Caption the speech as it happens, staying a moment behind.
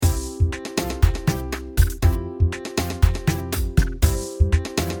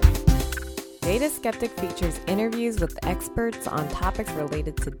Data Skeptic features interviews with experts on topics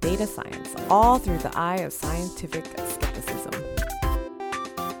related to data science, all through the eye of scientific skepticism.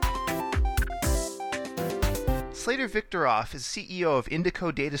 Slater Victoroff is CEO of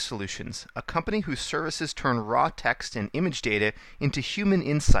Indico Data Solutions, a company whose services turn raw text and image data into human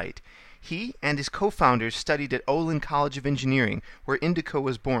insight. He and his co-founders studied at Olin College of Engineering, where Indico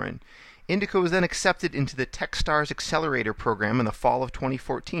was born. Indico was then accepted into the Techstars Accelerator Program in the fall of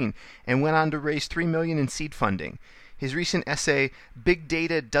 2014 and went on to raise $3 million in seed funding. His recent essay, Big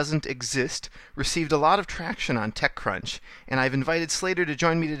Data Doesn't Exist, received a lot of traction on TechCrunch, and I've invited Slater to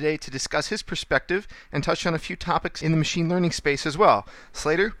join me today to discuss his perspective and touch on a few topics in the machine learning space as well.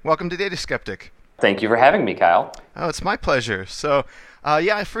 Slater, welcome to Data Skeptic. Thank you for having me, Kyle. Oh, it's my pleasure. So,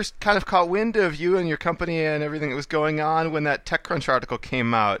 I first kind of caught wind of you and your company and everything that was going on when that TechCrunch article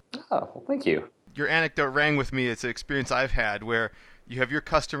came out. Oh, well, thank you. Your anecdote rang with me. It's an experience I've had where you have your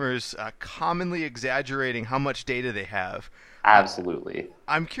customers commonly exaggerating how much data they have. Absolutely.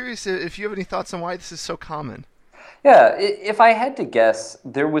 I'm curious if you have any thoughts on why this is so common. Yeah, if I had to guess,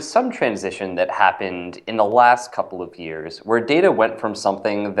 there was some transition that happened in the last couple of years where data went from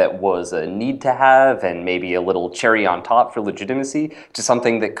something that was a need to have and maybe a little cherry on top for legitimacy to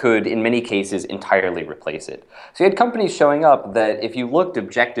something that could, in many cases, entirely replace it. So you had companies showing up that, if you looked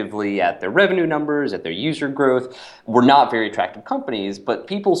objectively at their revenue numbers, at their user growth, were not very attractive companies, but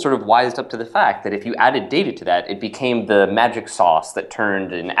people sort of wised up to the fact that if you added data to that, it became the magic sauce that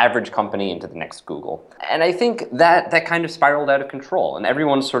turned an average company into the next Google. And I think that kind of spiraled out of control, and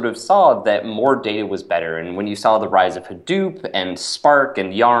everyone sort of saw that more data was better. And when you saw the rise of Hadoop and Spark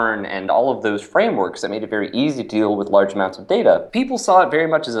and Yarn and all of those frameworks that made it very easy to deal with large amounts of data, people saw it very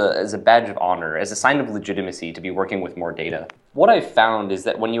much as a badge of honor, as a sign of legitimacy to be working with more data. What I've found is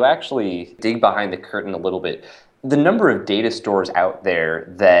that when you actually dig behind the curtain a little bit, the number of data stores out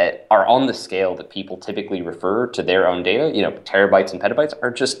there that are on the scale that people typically refer to their own data, terabytes and petabytes,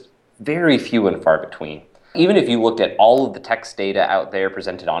 are just very few and far between. Even if you looked at all of the text data out there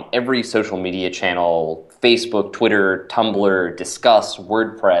presented on every social media channel, Facebook, Twitter, Tumblr, Discuss,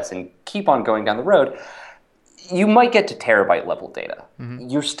 WordPress, and keep on going down the road, you might get to terabyte level data. Mm-hmm.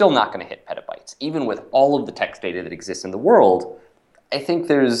 You're still not going to hit petabytes. Even with all of the text data that exists in the world, I think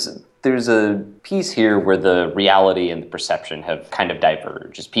there's a piece here where the reality and the perception have kind of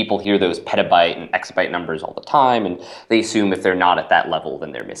diverged. As people hear those petabyte and exabyte numbers all the time, and they assume if they're not at that level,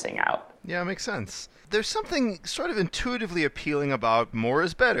 then they're missing out. Yeah, it makes sense. There's something sort of intuitively appealing about more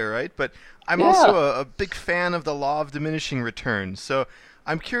is better, right? But I'm also a big fan of the law of diminishing returns. So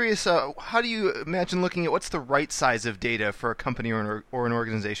I'm curious, how do you imagine looking at what's the right size of data for a company or an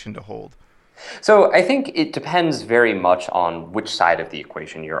organization to hold? So I think it depends very much on which side of the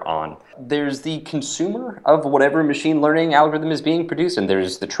equation you're on. There's the consumer of whatever machine learning algorithm is being produced, and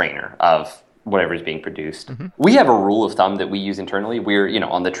there's the trainer of whatever is being produced. Mm-hmm. We have a rule of thumb that we use internally. We're,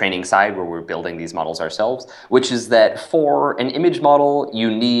 on the training side where we're building these models ourselves, which is that for an image model,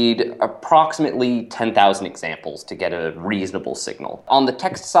 you need approximately 10,000 examples to get a reasonable signal. On the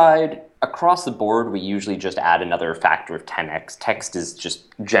text side, across the board, we usually just add another factor of 10x. Text is just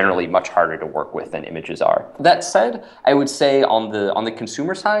generally much harder to work with than images are. That said, I would say on the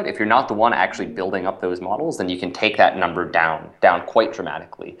consumer side, if you're not the one actually building up those models, then you can take that number down quite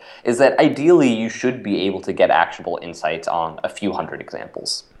dramatically. Is that ideally you should be able to get actionable insights on a few hundred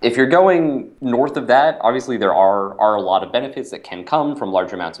examples. If you're going north of that, obviously there are a lot of benefits that can come from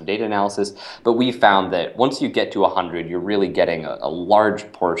large amounts of data analysis, but we've found that once you get to 100, you're really getting a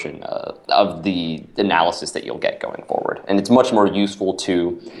large portion of the analysis that you'll get going forward. And it's much more useful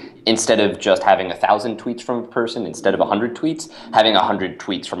to, instead of just having 1,000 tweets from a person, instead of 100 tweets, having 100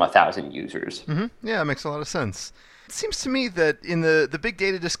 tweets from 1,000 users. Mm-hmm. Yeah, it makes a lot of sense. It seems to me that in the big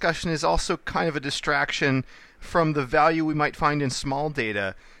data discussion is also kind of a distraction from the value we might find in small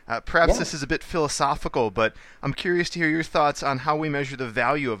data. Perhaps this is a bit philosophical, but I'm curious to hear your thoughts on how we measure the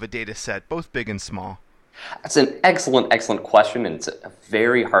value of a data set, both big and small. That's an excellent question, and it's a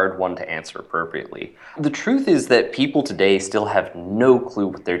very hard one to answer appropriately. The truth is that people today still have no clue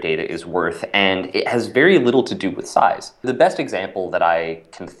what their data is worth, and it has very little to do with size. The best example that I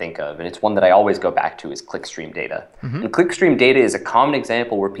can think of, and it's one that I always go back to, is clickstream data. Mm-hmm. And clickstream data is a common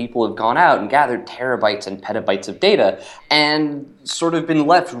example where people have gone out and gathered terabytes and petabytes of data and sort of been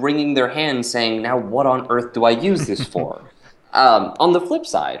left wringing their hands saying, now what on earth do I use this for? On the flip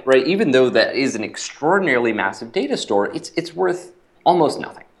side, right, even though that is an extraordinarily massive data store, it's worth almost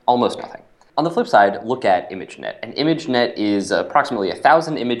nothing. On the flip side, look at ImageNet. And ImageNet is approximately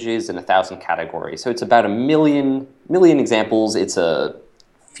 1,000 images in 1,000 categories. So it's about a million examples. It's a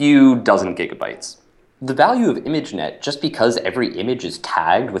few dozen gigabytes. The value of ImageNet, just because every image is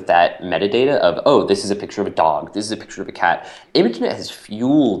tagged with that metadata of, oh, this is a picture of a dog, this is a picture of a cat, ImageNet has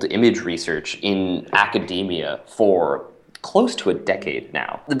fueled image research in academia for close to a decade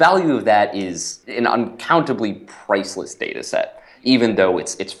now. The value of that is an uncountably priceless data set, even though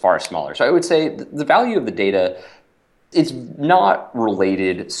it's far smaller. So I would say the value of the data, it's not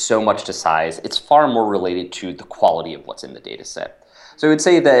related so much to size, it's far more related to the quality of what's in the data set. So I would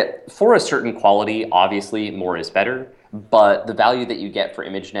say that for a certain quality, obviously more is better, but the value that you get for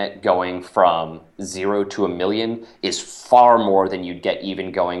ImageNet going from 0 to 1 million is far more than you'd get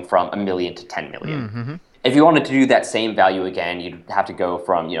even going from 1 million to 10 million. Mm-hmm. If you wanted to do that same value again, you'd have to go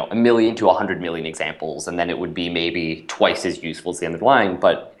from 1 million to 100 million examples, and then it would be maybe twice as useful as the underlying,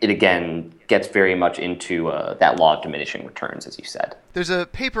 but it again gets very much into that law of diminishing returns, as you said. There's a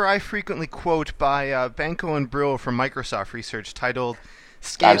paper I frequently quote by Banco and Brill from Microsoft Research titled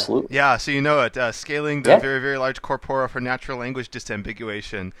Absolutely. Yeah, so you know it. Scaling the very, very large corpora for natural language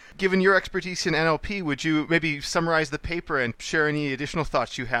disambiguation. Given your expertise in NLP, would you maybe summarize the paper and share any additional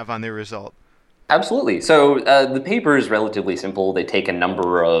thoughts you have on their result? Absolutely. So the paper is relatively simple. They take a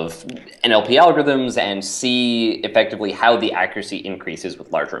number of NLP algorithms and see effectively how the accuracy increases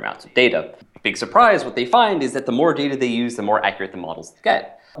with larger amounts of data. Big surprise, what they find is that the more data they use, the more accurate the models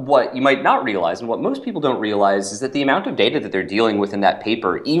get. What you might not realize, and what most people don't realize, is that the amount of data that they're dealing with in that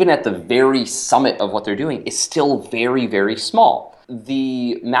paper, even at the very summit of what they're doing, is still very, very small.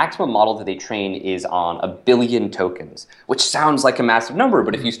 The maximum model that they train is on 1 billion tokens, which sounds like a massive number,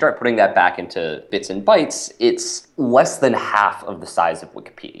 but if you start putting that back into bits and bytes, it's less than half of the size of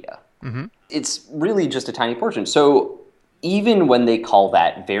Wikipedia. Mm-hmm. It's really just a tiny portion. So even when they call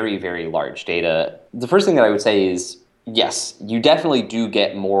that very, very large data, the first thing that I would say is, yes, you definitely do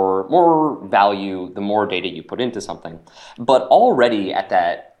get more value the more data you put into something. But already at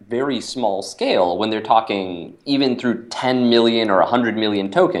that very small scale, when they're talking even through 10 million or 100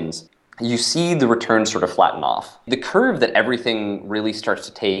 million tokens, you see the returns sort of flatten off. The curve that everything really starts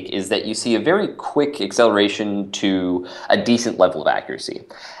to take is that you see a very quick acceleration to a decent level of accuracy.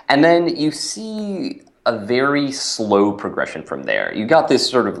 And then you see a very slow progression from there. You got this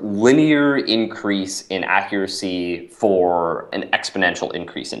sort of linear increase in accuracy for an exponential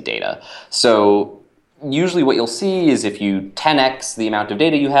increase in data. So usually what you'll see is if you 10x the amount of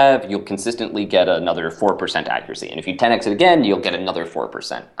data you have, you'll consistently get another 4% accuracy. And if you 10x it again, you'll get another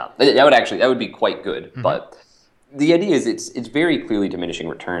 4%. That would be quite good. Mm-hmm. But the idea is it's very clearly diminishing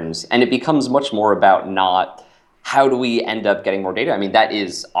returns, and it becomes much more about not how do we end up getting more data. I mean, that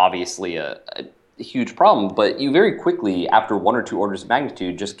is obviously a huge problem, but you very quickly, after 1 or 2 orders of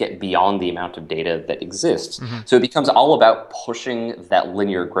magnitude, just get beyond the amount of data that exists. Mm-hmm. So it becomes all about pushing that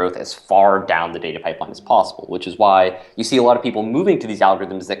linear growth as far down the data pipeline as possible, which is why you see a lot of people moving to these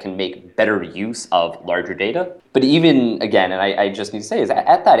algorithms that can make better use of larger data. But even, again, and I just need to say, is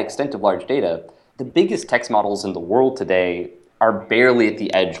at that extent of large data, the biggest text models in the world today are barely at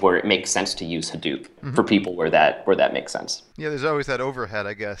the edge where it makes sense to use Hadoop for people where that makes sense. Yeah, there's always that overhead,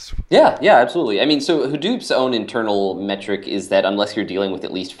 I guess. Yeah, absolutely. I mean, so Hadoop's own internal metric is that unless you're dealing with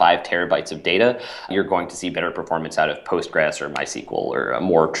at least 5 terabytes of data, you're going to see better performance out of Postgres or MySQL or a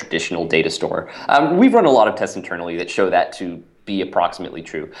more traditional data store. We've run a lot of tests internally that show that to be approximately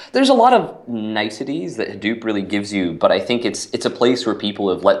true. There's a lot of niceties that Hadoop really gives you, but I think it's a place where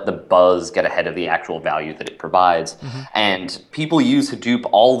people have let the buzz get ahead of the actual value that it provides. Mm-hmm. And people use Hadoop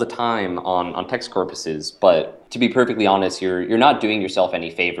all the time on text corpuses, but to be perfectly honest, you're not doing yourself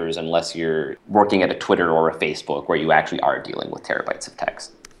any favors unless you're working at a Twitter or a Facebook where you actually are dealing with terabytes of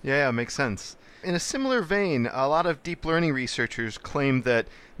text. Yeah, makes sense. In a similar vein, a lot of deep learning researchers claim that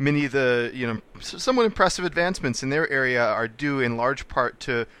many of the somewhat impressive advancements in their area are due in large part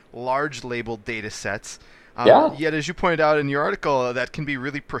to large labeled data sets. Yet, as you pointed out in your article, that can be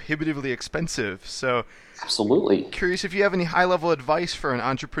really prohibitively expensive. So, absolutely. Curious if you have any high-level advice for an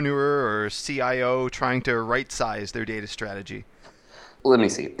entrepreneur or CIO trying to right-size their data strategy. Let me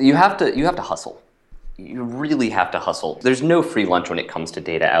see. You have to hustle. You really have to hustle. There's no free lunch when it comes to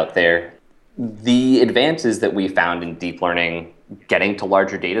data out there. The advances that we found in deep learning getting to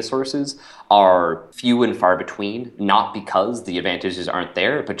larger data sources are few and far between, not because the advantages aren't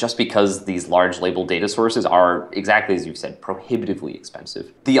there, but just because these large labeled data sources are, exactly as you've said, prohibitively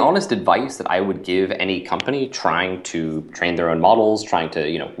expensive. The honest advice that I would give any company trying to train their own models, trying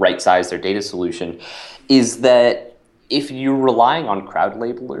to right-size their data solution, is that if you're relying on crowd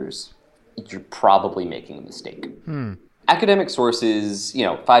labelers, you're probably making a mistake. Academic sources,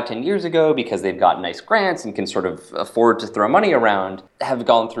 5-10 years ago, because they've got nice grants and can sort of afford to throw money around, have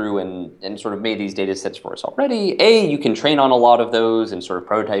gone through and sort of made these data sets for us already. You can train on a lot of those and sort of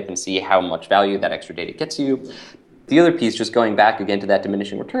prototype and see how much value that extra data gets you. The other piece, just going back again to that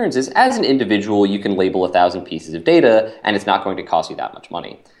diminishing returns, is as an individual, you can label 1,000 pieces of data, and it's not going to cost you that much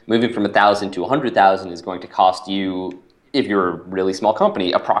money. Moving from 1,000 to 100,000 is going to cost you, if you're a really small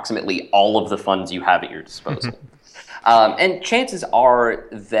company, approximately all of the funds you have at your disposal. And chances are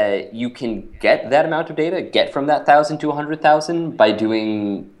that you can get that amount of data, get from that 1,000 to 100,000 by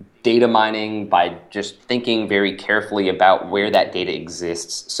doing data mining, by just thinking very carefully about where that data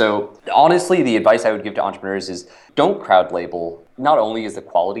exists. So honestly, the advice I would give to entrepreneurs is don't crowd label. Not only is the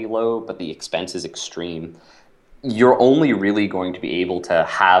quality low, but the expense is extreme. You're only really going to be able to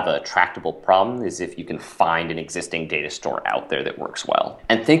have a tractable problem is if you can find an existing data store out there that works well.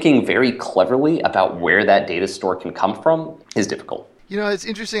 And thinking very cleverly about where that data store can come from is difficult. It's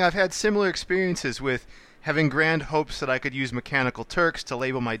interesting. I've had similar experiences with having grand hopes that I could use Mechanical Turks to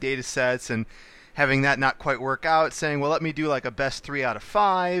label my data sets and having that not quite work out, saying, well, let me do like a best 3 out of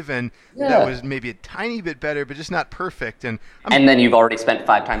 5, and that was maybe a tiny bit better, but just not perfect. And then you've already spent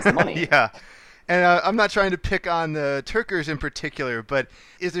 5 times the money. Yeah. And I'm not trying to pick on the Turkers in particular, but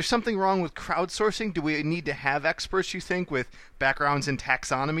is there something wrong with crowdsourcing? Do we need to have experts, you think, with backgrounds in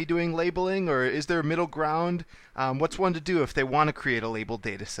taxonomy doing labeling, or is there a middle ground? What's one to do if they want to create a labeled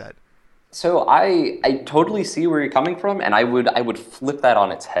data set? So I totally see where you're coming from, and I would flip that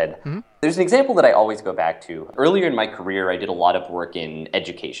on its head. Mm-hmm. There's an example that I always go back to. Earlier in my career, I did a lot of work in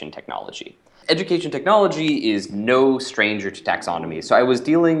education technology. Education technology is no stranger to taxonomy. So I was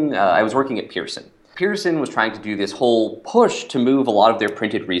working at Pearson. Pearson was trying to do this whole push to move a lot of their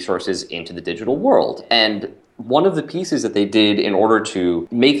printed resources into the digital world. And one of the pieces that they did in order to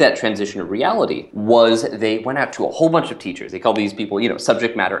make that transition a reality was they went out to a whole bunch of teachers. They call these people,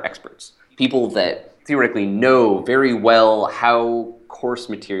 subject matter experts. People that theoretically know very well how course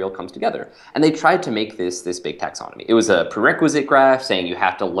material comes together. And they tried to make this big taxonomy. It was a prerequisite graph saying you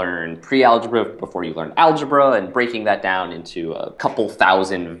have to learn pre-algebra before you learn algebra, and breaking that down into a couple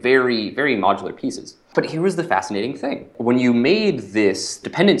thousand very, very modular pieces. But here was the fascinating thing. When you made this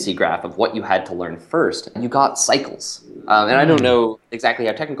dependency graph of what you had to learn first, you got cycles. And I don't know exactly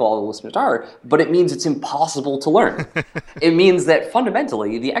how technical all the listeners are, but it means it's impossible to learn. It means that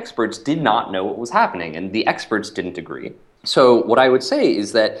fundamentally, the experts did not know what was happening, and the experts didn't agree. So what I would say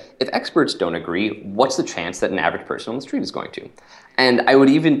is that if experts don't agree, what's the chance that an average person on the street is going to? And I would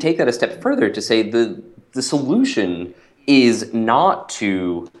even take that a step further to say the solution is not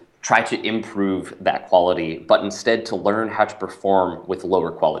to try to improve that quality, but instead to learn how to perform with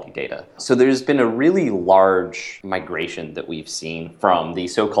lower quality data. So there's been a really large migration that we've seen from the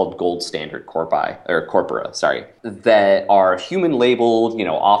so-called gold standard corpora, that are human labeled,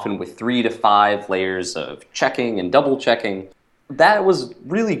 often with 3 to 5 layers of checking and double checking. That was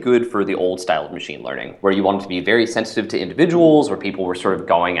really good for the old style of machine learning, where you wanted to be very sensitive to individuals, where people were sort of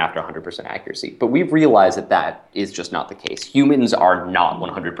going after 100% accuracy. But we've realized that is just not the case. Humans are not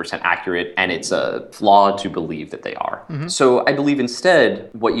 100% accurate, and it's a flaw to believe that they are. Mm-hmm. So I believe instead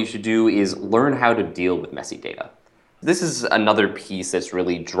what you should do is learn how to deal with messy data. This is another piece that's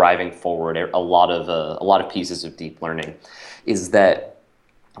really driving forward a lot of pieces of deep learning, is that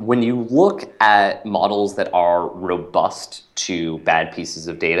when you look at models that are robust to bad pieces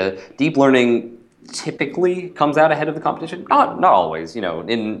of data, deep learning typically comes out ahead of the competition. Not always.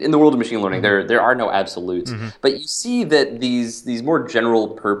 In the world of machine learning, there are no absolutes. Mm-hmm. But you see that these more general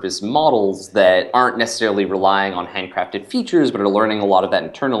purpose models that aren't necessarily relying on handcrafted features, but are learning a lot of that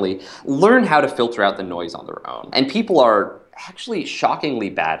internally, learn how to filter out the noise on their own. And people are actually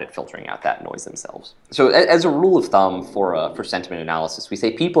shockingly bad at filtering out that noise themselves. So as a rule of thumb for sentiment analysis, we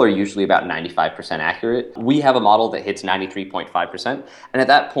say people are usually about 95% accurate. We have a model that hits 93.5%. And at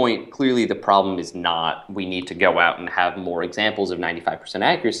that point, clearly the problem is not we need to go out and have more examples of 95%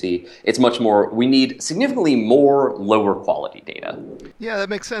 accuracy. It's much more we need significantly more lower quality data. Yeah, that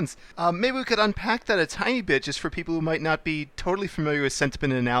makes sense. Maybe we could unpack that a tiny bit just for people who might not be totally familiar with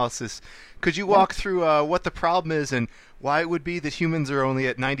sentiment analysis. Could you walk through what the problem is and why it would be that humans are only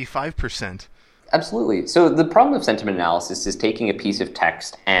at 95%? Absolutely. So the problem of sentiment analysis is taking a piece of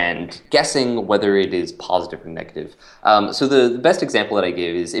text and guessing whether it is positive or negative. So the best example that I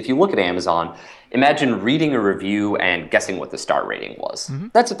give is if you look at Amazon, imagine reading a review and guessing what the star rating was. Mm-hmm.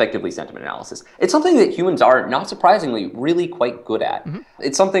 That's effectively sentiment analysis. It's something that humans are, not surprisingly, really quite good at. Mm-hmm.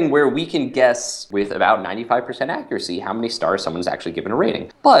 It's something where we can guess with about 95% accuracy how many stars someone's actually given a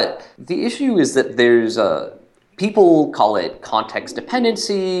rating. But the issue is that there's People call it context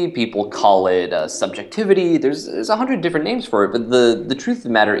dependency, people call it subjectivity. There's 100 different names for it, but the truth of the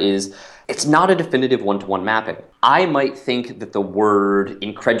matter is it's not a definitive one-to-one mapping. I might think that the word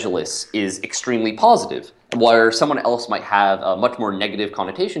incredulous is extremely positive, where someone else might have a much more negative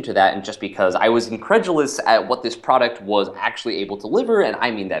connotation to that, and just because I was incredulous at what this product was actually able to deliver, and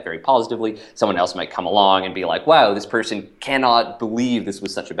I mean that very positively, someone else might come along and be like, wow, this person cannot believe this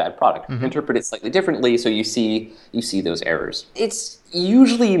was such a bad product. Interpret it slightly differently, so you see those errors. It's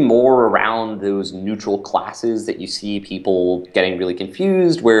usually more around those neutral classes that you see people getting really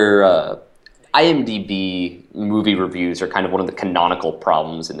confused, where IMDb movie reviews are kind of one of the canonical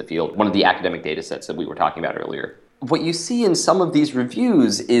problems in the field, one of the academic data sets that we were talking about earlier. What you see in some of these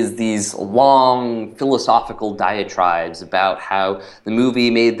reviews is these long philosophical diatribes about how the movie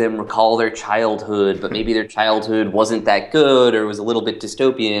made them recall their childhood, but maybe their childhood wasn't that good or was a little bit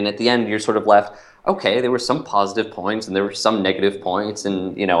dystopian. At the end, you're sort of left, okay, there were some positive points and there were some negative points,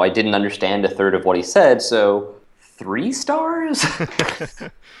 and I didn't understand a third of what he said, so 3 stars?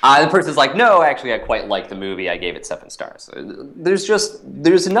 The person's like, no, actually, I quite like the movie. I gave it 7 stars.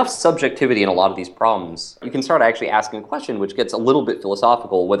 There's enough subjectivity in a lot of these problems. You can start actually asking a question which gets a little bit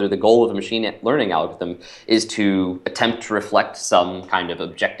philosophical, whether the goal of a machine learning algorithm is to attempt to reflect some kind of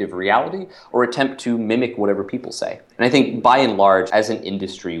objective reality or attempt to mimic whatever people say. And I think by and large, as an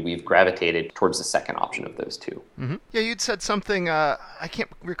industry, we've gravitated towards the second option of those two. Yeah, you'd said something, I can't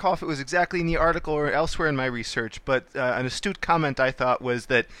recall if it was exactly in the article or elsewhere in my research, but an astute comment I thought was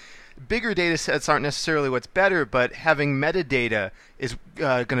that bigger data sets aren't necessarily what's better, but having metadata is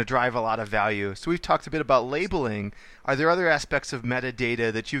going to drive a lot of value. So we've talked a bit about labeling. Are there other aspects of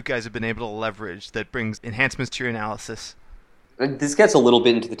metadata that you guys have been able to leverage that brings enhancements to your analysis? This gets a little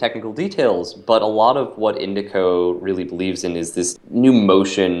bit into the technical details, but a lot of what Indico really believes in is this new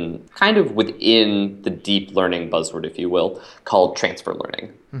motion kind of within the deep learning buzzword, if you will, called transfer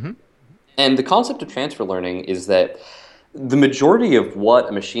learning. And the concept of transfer learning is that the majority of what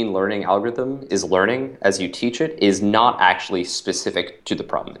a machine learning algorithm is learning as you teach it is not actually specific to the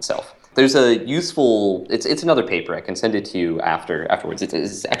problem itself. There's a useful, it's another paper, I can send it to you afterwards.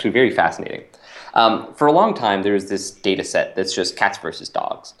 It's actually very fascinating. For a long time, there was this data set that's just cats versus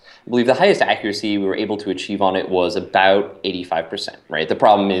dogs. I believe the highest accuracy we were able to achieve on it was about 85%, right? The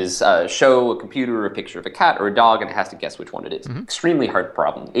problem is show a computer a picture of a cat or a dog and it has to guess which one it is. Extremely hard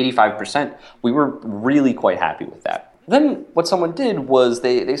problem. 85%, we were really quite happy with that. Then what someone did was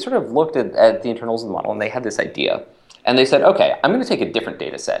they sort of looked at the internals of the model and they had this idea. And they said, okay, I'm going to take a different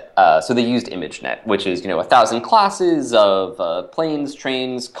data set. So they used ImageNet, which is 1,000 classes of planes,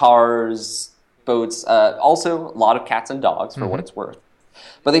 trains, cars, boats, also a lot of cats and dogs for what it's worth.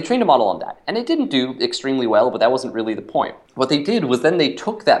 But they trained a model on that. And it didn't do extremely well, but that wasn't really the point. What they did was then they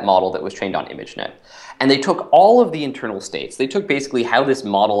took that model that was trained on ImageNet, and they took all of the internal states. They took basically how this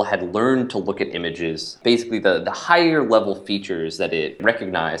model had learned to look at images, basically the higher level features that it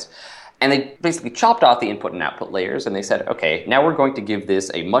recognized. And they basically chopped off the input and output layers, and they said, okay, now we're going to give this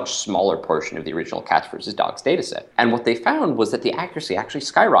a much smaller portion of the original cats versus dogs data set. And what they found was that the accuracy actually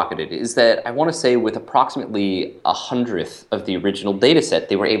skyrocketed, is that I want to say with approximately 100th of the original data set,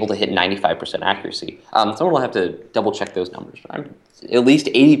 they were able to hit 95% accuracy. Someone will have to double check those numbers, but I'm at least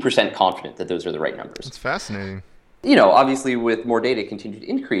 80% confident that those are the right numbers. That's fascinating. Obviously with more data continue to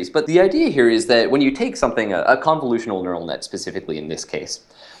increase, but the idea here is that when you take something, a convolutional neural net specifically in this case,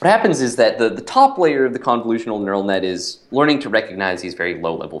 what happens is that the top layer of the convolutional neural net is learning to recognize these very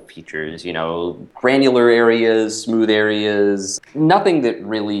low-level features, granular areas, smooth areas, nothing that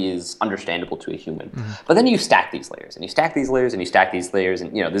really is understandable to a human. But then you stack these layers, and you stack these layers, and you stack these layers,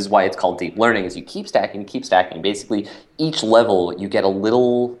 and this is why it's called deep learning, is you keep stacking. Basically, each level you get a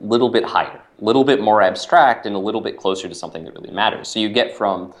little bit higher, a little bit more abstract, and a little bit closer to something that really matters. So you get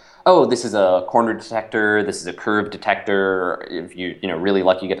from, oh, this is a corner detector, this is a curve detector, if you're really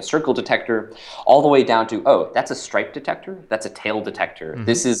lucky, you get a circle detector, all the way down to, oh, that's a stripe detector, that's a tail detector.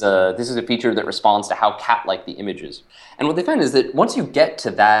 This is a feature that responds to how cat-like the image is. And what they found is that once you get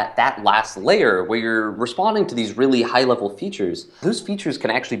to that last layer where you're responding to these really high-level features, those features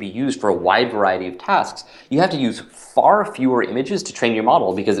can actually be used for a wide variety of tasks. You have to use far fewer images to train your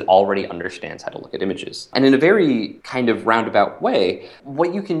model because it already understands how to look at images. And in a very kind of roundabout way,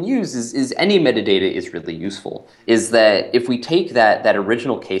 what you can use is any metadata is really useful, is that if we take that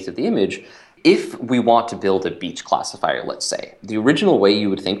original case of the image, if we want to build a beach classifier, let's say, the original way you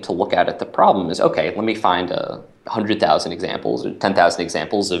would think to look at the problem is, okay, let me find 100,000 examples or 10,000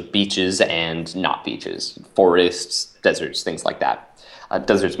 examples of beaches and not beaches, forests, deserts, things like that.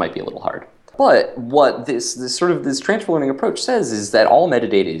 Deserts might be a little hard. But what this transfer learning approach says is that all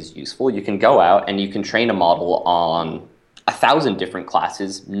metadata is useful. You can go out and you can train a model on 1,000 different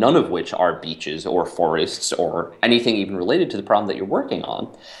classes, none of which are beaches or forests or anything even related to the problem that you're working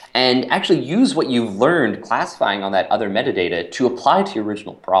on, and actually use what you've learned classifying on that other metadata to apply to your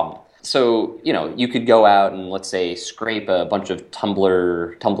original problem. So, you could go out and, let's say, scrape a bunch of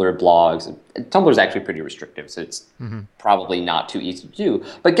Tumblr blogs. Tumblr is actually pretty restrictive, so it's probably not too easy to do.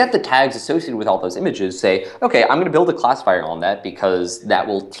 But get the tags associated with all those images, say, okay, I'm going to build a classifier on that because that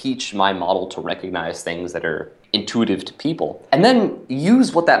will teach my model to recognize things that are intuitive to people. And then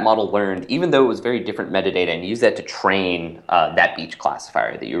use what that model learned, even though it was very different metadata, and use that to train that beach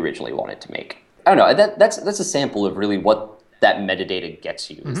classifier that you originally wanted to make. I don't know, that's a sample of really what that metadata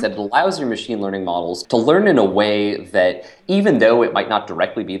gets you, is that it allows your machine learning models to learn in a way that, even though it might not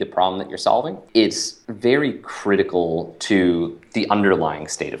directly be the problem that you're solving, it's very critical to the underlying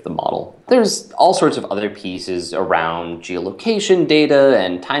state of the model. There's all sorts of other pieces around geolocation data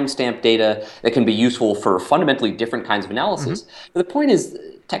and timestamp data that can be useful for fundamentally different kinds of analysis. But the point is,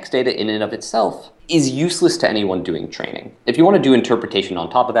 text data in and of itself is useless to anyone doing training. If you want to do interpretation on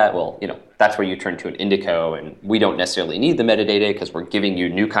top of that, well, that's where you turn to an indico, and we don't necessarily need the metadata because we're giving you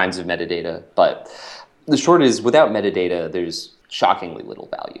new kinds of metadata. But the short is, without metadata, there's shockingly little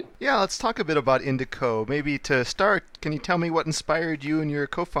value. Yeah, let's talk a bit about indico. Maybe to start, can you tell me what inspired you and your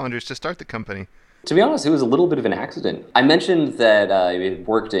co-founders to start the company? To be honest, it was a little bit of an accident. I mentioned that I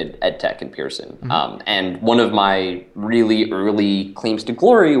worked at EdTech in Pearson, and one of my really early claims to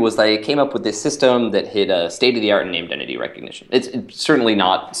glory was that I came up with this system that hit a state-of-the-art in named entity recognition. It's certainly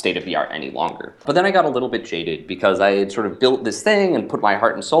not state-of-the-art any longer. But then I got a little bit jaded because I had sort of built this thing and put my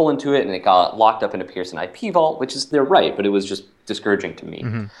heart and soul into it, and it got locked up in a Pearson IP vault, which is, they're right, but it was just discouraging to me.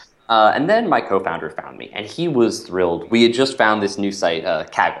 And then my co-founder found me, and he was thrilled. We had just found this new site,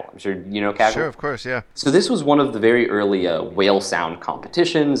 Kaggle. I'm sure you know Kaggle. Sure, of course, yeah. So this was one of the very early whale sound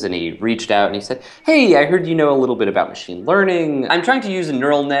competitions, and he reached out and he said, hey, I heard you know a little bit about machine learning. I'm trying to use a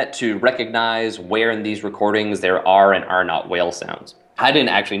neural net to recognize where in these recordings there are and are not whale sounds. I didn't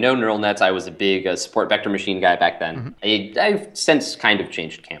actually know neural nets. I was a big support vector machine guy back then. I've since kind of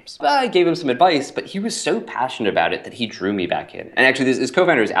changed camps. I gave him some advice, but he was so passionate about it that he drew me back in. And actually, his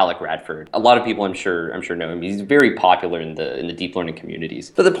co-founder is Alec Radford. A lot of people, I'm sure know him. He's very popular in the deep learning communities.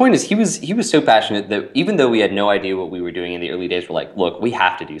 But the point is, he was so passionate that even though we had no idea what we were doing in the early days, we're like, look, we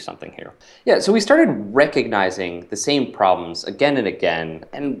have to do something here. Yeah, so we started recognizing the same problems again and again,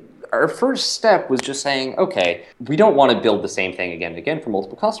 and our first step was just saying, okay, we don't want to build the same thing again and again for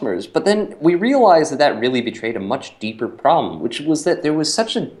multiple customers. But then we realized that really betrayed a much deeper problem, which was that there was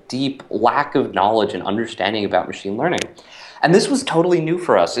such a deep lack of knowledge and understanding about machine learning. And this was totally new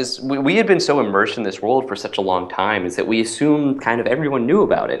for us. We had been so immersed in this world for such a long time is that we assumed kind of everyone knew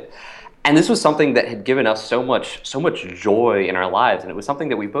about it. And this was something that had given us so much joy in our lives, and it was something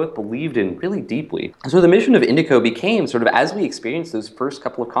that we both believed in really deeply. And so the mission of Indico became sort of, as we experienced those first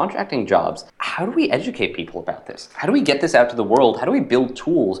couple of contracting jobs, how do we educate people about this? How do we get this out to the world? How do we build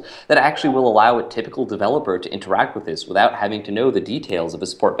tools that actually will allow a typical developer to interact with this without having to know the details of a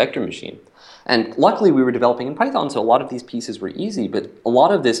support vector machine? And luckily we were developing in Python, so a lot of these pieces were easy, but a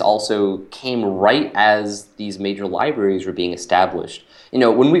lot of this also came right as these major libraries were being established.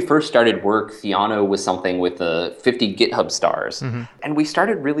 When we first started work, Theano was something with 50 GitHub stars. And we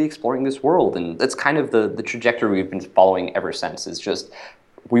started really exploring this world, and that's kind of the trajectory we've been following ever since. Is just,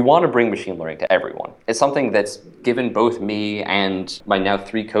 we want to bring machine learning to everyone. It's something that's given both me and my now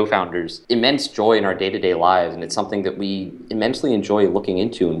 3 co-founders immense joy in our day-to-day lives, and it's something that we immensely enjoy looking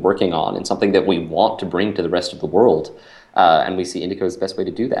into and working on, and something that we want to bring to the rest of the world. And we see Indico as the best way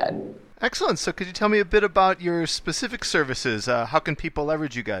to do that. Excellent. So could you tell me a bit about your specific services? How can people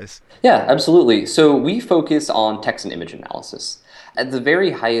leverage you guys? Yeah, absolutely. So we focus on text and image analysis. At the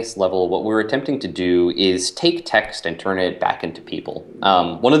very highest level, what we're attempting to do is take text and turn it back into people.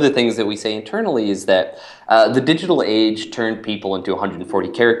 One of the things that we say internally is that the digital age turned people into 140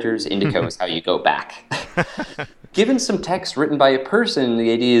 characters. Indico is how you go back. Given some text written by a person,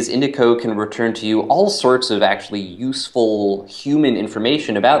 the idea is Indico can return to you all sorts of actually useful human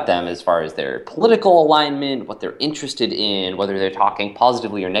information about them as far as their political alignment, what they're interested in, whether they're talking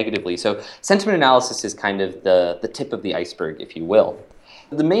positively or negatively. So sentiment analysis is kind of the tip of the iceberg, if you will.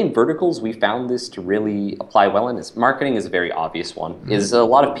 The main verticals we found this to really apply well in is marketing is a very obvious one. Is a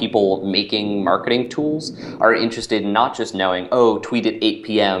lot of people making marketing tools are interested in not just knowing, oh, tweet at 8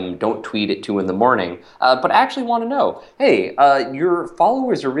 p.m., don't tweet at 2 in the morning, but actually want to know, hey, your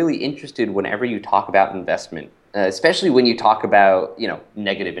followers are really interested whenever you talk about investment. especially when you talk about,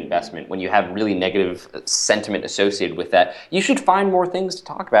 negative investment, when you have really negative sentiment associated with that. You should find more things to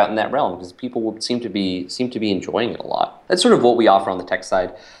talk about in that realm because people will seem to be enjoying it a lot. That's sort of what we offer on the tech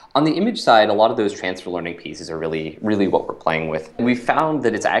side. On the image side, a lot of those transfer learning pieces are really, really what we're playing with. And we found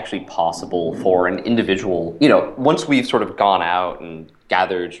that it's actually possible for an individual, once we've sort of gone out and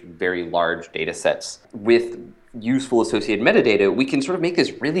gathered very large data sets with useful associated metadata, we can sort of make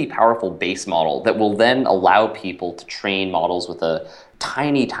this really powerful base model that will then allow people to train models with a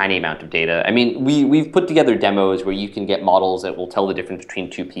tiny, tiny amount of data. I mean, we've put together demos where you can get models that will tell the difference between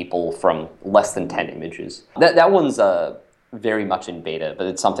two people from less than 10 images. That one's very much in beta, but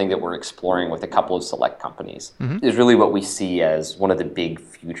it's something that we're exploring with a couple of select companies. Is really what we see as one of the big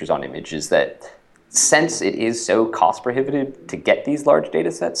futures on images, that since it is so cost prohibitive to get these large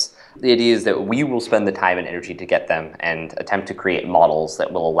data sets, the idea is that we will spend the time and energy to get them and attempt to create models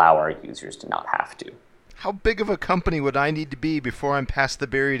that will allow our users to not have to. How big of a company would I need to be before I'm past the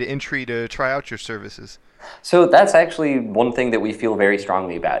barrier to entry to try out your services? So that's actually one thing that we feel very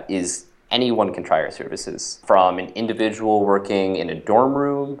strongly about, is anyone can try our services, from an individual working in a dorm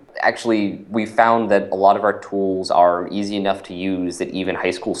room. Actually, we found that a lot of our tools are easy enough to use that even high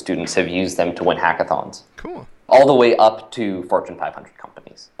school students have used them to win hackathons. Cool. All the way up to Fortune 500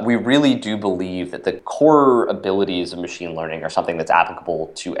 companies. We really do believe that the core abilities of machine learning are something that's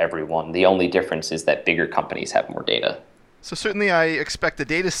applicable to everyone. The only difference is that bigger companies have more data. So certainly I expect a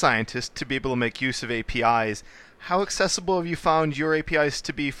data scientist to be able to make use of APIs. How accessible have you found your APIs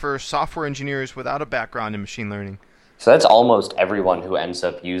to be for software engineers without a background in machine learning? So that's almost everyone who ends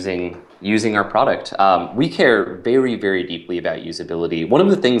up using our product. We care very, very deeply about usability. One of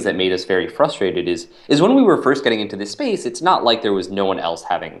the things that made us very frustrated is when we were first getting into this space, it's not like there was no one else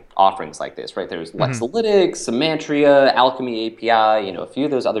having offerings like this, right? There was Lexalytics, Semantria, Alchemy API, a few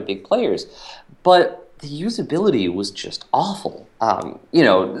of those other big players. But the usability was just awful.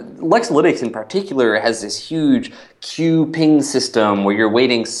 Lexalytics in particular has this huge queue ping system where you're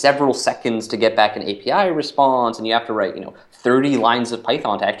waiting several seconds to get back an API response, and you have to write, 30 lines of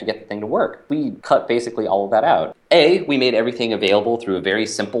Python to actually get the thing to work. We cut basically all of that out. We made everything available through a very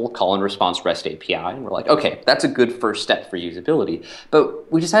simple call and response REST API, and we're like, okay, that's a good first step for usability.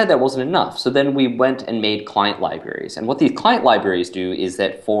 But we decided that wasn't enough. So then we went and made client libraries. And what these client libraries do is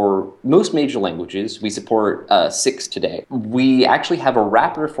that for most major languages, we support 6 today. We actually have a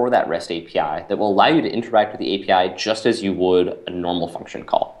wrapper for that REST API that will allow you to interact with the API just as you would a normal function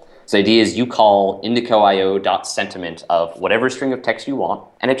call. So the idea is you call indico.io.sentiment of whatever string of text you want,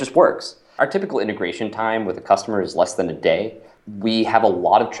 and it just works. Our typical integration time with a customer is less than a day. We have a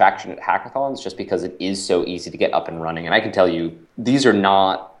lot of traction at hackathons just because it is so easy to get up and running. And I can tell you, these are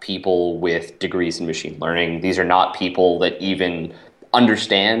not people with degrees in machine learning. These are not people that even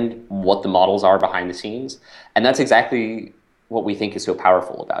understand what the models are behind the scenes. And that's exactly what we think is so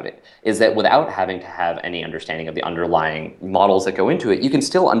powerful about it, is that without having to have any understanding of the underlying models that go into it, you can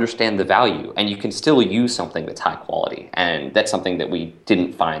still understand the value and you can still use something that's high quality. And that's something that we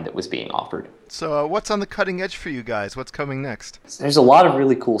didn't find that was being offered. So what's on the cutting edge for you guys? What's coming next? There's a lot of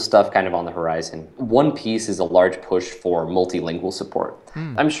really cool stuff kind of on the horizon. One piece is a large push for multilingual support.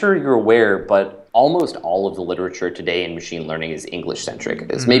 I'm sure you're aware, but almost all of the literature today in machine learning is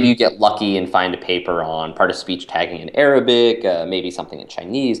English-centric. Maybe you get lucky and find a paper on part-of-speech tagging in Arabic, maybe something in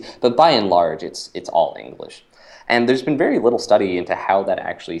Chinese, but by and large, it's all English. And there's been very little study into how that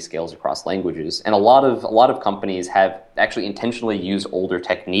actually scales across languages. And a lot of companies have actually intentionally used older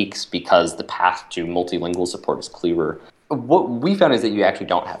techniques because the path to multilingual support is clearer. What we found is that you actually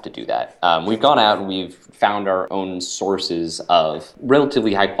don't have to do that. We've gone out and we've found our own sources of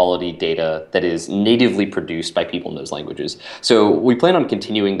relatively high quality data that is natively produced by people in those languages. So we plan on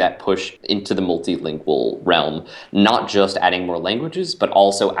continuing that push into the multilingual realm, not just adding more languages, but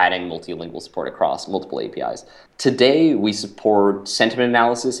also adding multilingual support across multiple APIs. Today, we support sentiment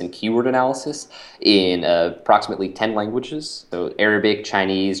analysis and keyword analysis in approximately 10 languages. So Arabic,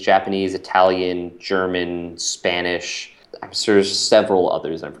 Chinese, Japanese, Italian, German, Spanish. I'm sure there's several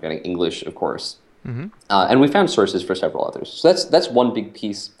others. I'm forgetting English, of course. And we found sources for several others. So that's one big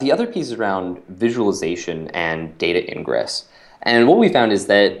piece. The other piece is around visualization and data ingress. And what we found is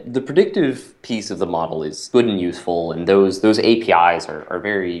that the predictive piece of the model is good and useful, and those APIs are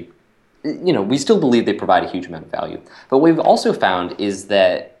very, we still believe they provide a huge amount of value. But what we've also found is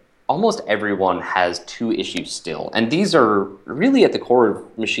that almost everyone has two issues still. And these are really at the core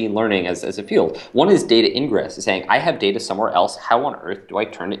of machine learning as a field. One is data ingress, is saying, I have data somewhere else. How on earth do I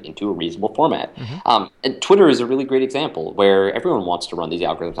turn it into a reasonable format? And Twitter is a really great example where everyone wants to run these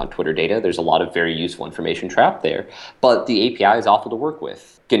algorithms on Twitter data. There's a lot of very useful information trapped there, but the API is awful to work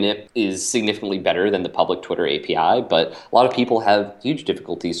with. GNIP is significantly better than the public Twitter API, but a lot of people have huge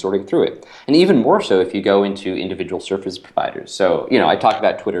difficulties sorting through it. And even more so if you go into individual service providers. So, I talked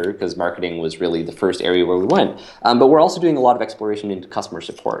about Twitter because marketing was really the first area where we went, but we're also doing a lot of exploration into customer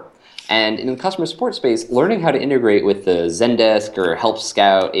support. And in the customer support space, learning how to integrate with the Zendesk or Help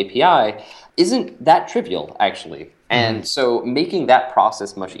Scout API isn't that trivial, actually. And so making that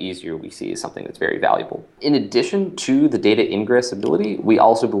process much easier, we see, is something that's very valuable. In addition to the data ingress ability, we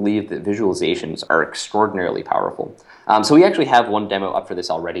also believe that visualizations are extraordinarily powerful. So we actually have one demo up for this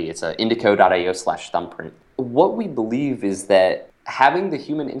already. It's indico.io/thumbprint. What we believe is that having the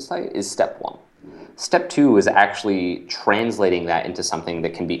human insight is step one. Step two is actually translating that into something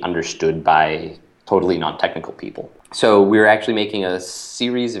that can be understood by totally non-technical people. So we're actually making a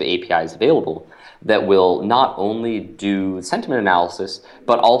series of APIs available that will not only do sentiment analysis,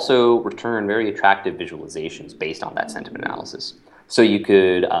 but also return very attractive visualizations based on that sentiment analysis. So you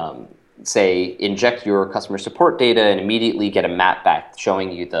could, say, inject your customer support data and immediately get a map back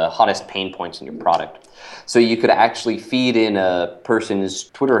showing you the hottest pain points in your product. So you could actually feed in a person's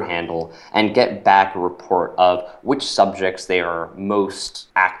Twitter handle and get back a report of which subjects they are most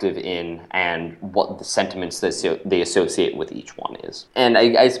active in and what the sentiments that they associate with each one is. And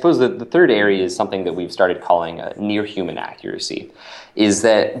I suppose that the third area is something that we've started calling near human accuracy, is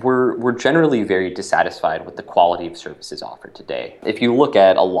that we're generally very dissatisfied with the quality of services offered today. If you look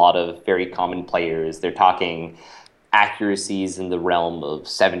at a lot of very common players, they're talking accuracies in the realm of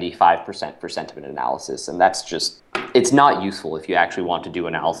 75% for sentiment analysis. And that's just, it's not useful if you actually want to do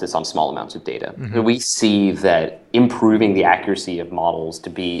analysis on small amounts of data. We see that improving the accuracy of models to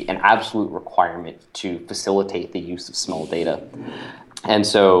be an absolute requirement to facilitate the use of small data. And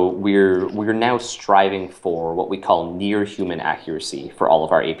so we're now striving for what we call near human accuracy for all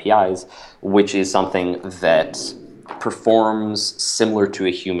of our APIs, which is something that performs similar to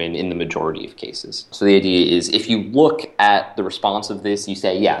a human in the majority of cases. So the idea is if you look at the response of this, you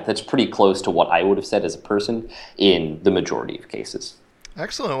say, yeah, that's pretty close to what I would have said as a person in the majority of cases.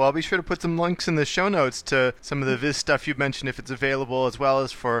 Excellent. Well, I'll be sure to put some links in the show notes to some of the Viz stuff you mentioned if it's available, as well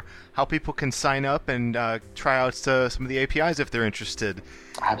as for how people can sign up and try out some of the APIs if they're interested.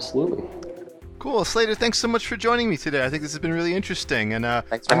 Absolutely. Cool. Slater, thanks so much for joining me today. I think this has been really interesting. And I'm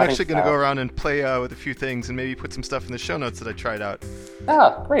Thanks for having actually going to go around and play with a few things and maybe put some stuff in the show notes that I tried out.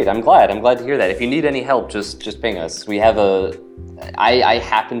 Ah, great. I'm glad to hear that. If you need any help, just ping us. We have I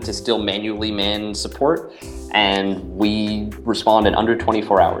happen to still manually man support, and we respond in under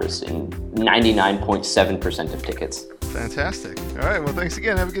 24 hours in 99.7% of tickets. Fantastic. All right. Well, thanks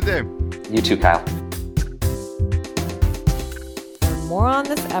again. Have a good day. You too, Kyle. For more on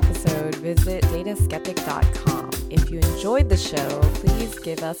this episode, visit dataskeptic.com. If you enjoyed the show, please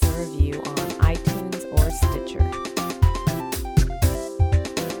give us a review on iTunes or Stitcher.